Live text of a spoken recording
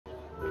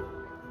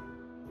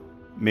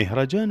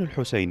مهرجان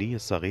الحسيني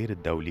الصغير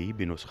الدولي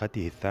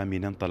بنسخته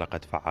الثامنة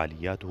انطلقت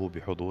فعالياته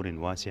بحضور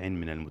واسع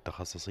من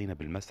المتخصصين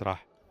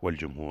بالمسرح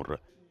والجمهور.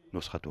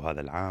 نسخة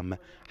هذا العام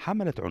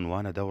حملت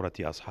عنوان دورة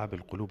أصحاب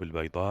القلوب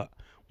البيضاء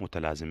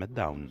متلازمة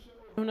داون.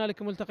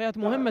 هنالك ملتقيات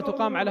مهمة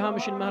تقام على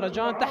هامش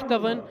المهرجان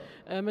تحتضن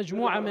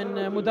مجموعة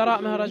من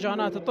مدراء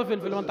مهرجانات الطفل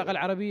في المنطقة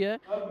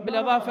العربية،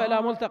 بالإضافة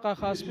إلى ملتقى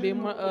خاص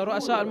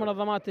برؤساء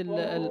المنظمات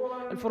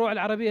الفروع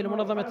العربية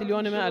لمنظمة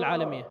اليونما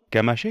العالمية.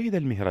 كما شهد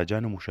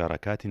المهرجان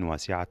مشاركات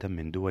واسعة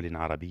من دول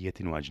عربية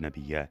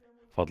وأجنبية.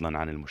 فضلا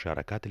عن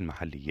المشاركات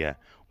المحلية،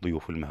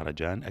 ضيوف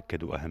المهرجان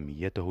أكدوا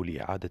أهميته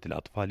لإعادة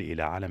الأطفال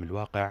إلى عالم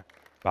الواقع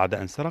بعد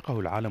أن سرقه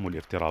العالم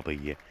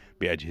الافتراضي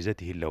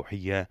بأجهزته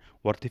اللوحية،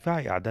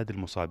 وارتفاع أعداد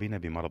المصابين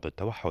بمرض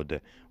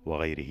التوحد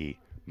وغيره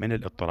من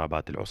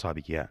الاضطرابات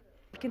العصابية.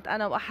 كنت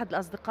أنا وأحد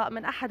الأصدقاء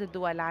من أحد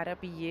الدول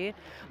العربية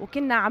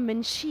وكنا عم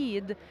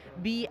نشيد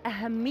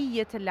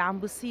بأهمية اللي عم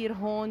بصير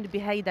هون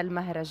بهيدا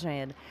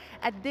المهرجان،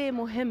 قديه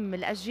مهم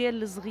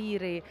الأجيال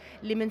الصغيرة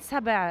اللي من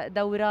 7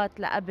 دورات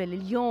لقبل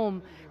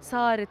اليوم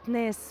صارت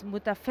ناس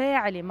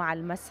متفاعلة مع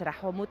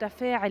المسرح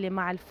ومتفاعلة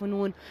مع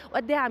الفنون،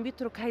 وقديه عم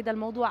يترك هيدا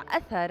الموضوع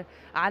أثر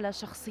على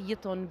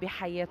شخصيتهم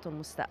بحياتهم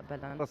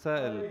مستقبلا.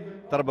 رسائل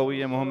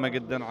تربوية مهمة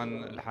جدا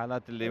عن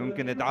الحالات اللي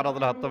ممكن يتعرض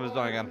لها الطفل،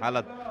 سواء كان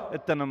حالات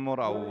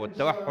التنمر أو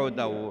التوحد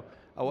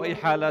أو أي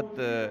حالات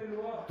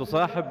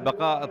تصاحب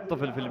بقاء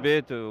الطفل في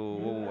البيت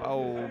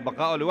أو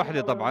بقائه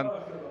لوحده. طبعا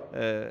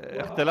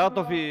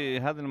اختلاطه في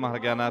هذه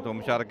المهرجانات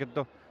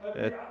ومشاركته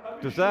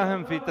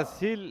تساهم في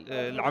تسهيل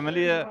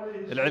العملية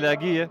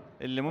العلاجية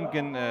اللي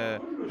ممكن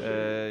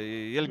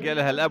يلجأ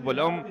لها الأب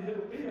والأم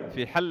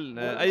في حل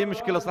أي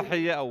مشكلة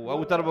صحية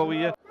أو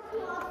تربوية.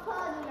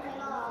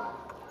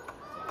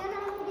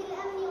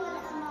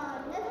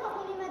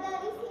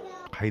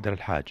 حيدر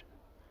الحاج،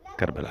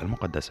 كربلاء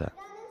المقدسة.